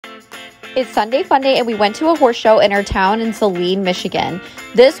It's Sunday Fun Day and we went to a horse show in our town in Saline, Michigan.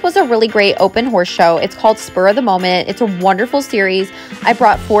 This was a really great open horse show. It's called Spur of the Moment. It's a wonderful series. I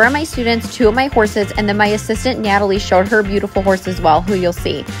brought 4 of my students, 2 of my horses, and then my assistant Natalie showed her beautiful horse as well, who you'll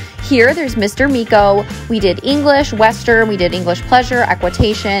see. Here, there's Mr. Miko. We did English, Western, we did English Pleasure,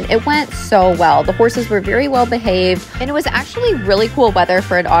 Equitation. It went so well. The horses were very well behaved, and it was actually really cool weather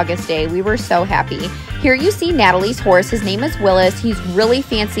for an August day. We were so happy. Here you see Natalie's horse. His name is Willis. He's really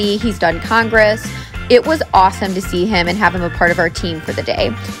fancy. He's done Congress. It was awesome to see him and have him a part of our team for the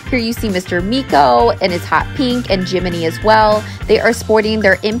day. Here you see Mr. Miko and his hot pink, and Jiminy as well. They are sporting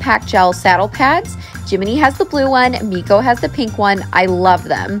their Impact Gel saddle pads. Jiminy has the blue one, Miko has the pink one. I love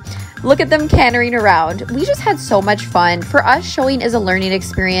them. Look at them cantering around. We just had so much fun. For us, showing is a learning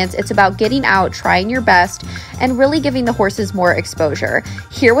experience. It's about getting out, trying your best, and really giving the horses more exposure.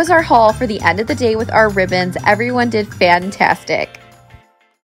 Here was our haul for the end of the day with our ribbons. Everyone did fantastic.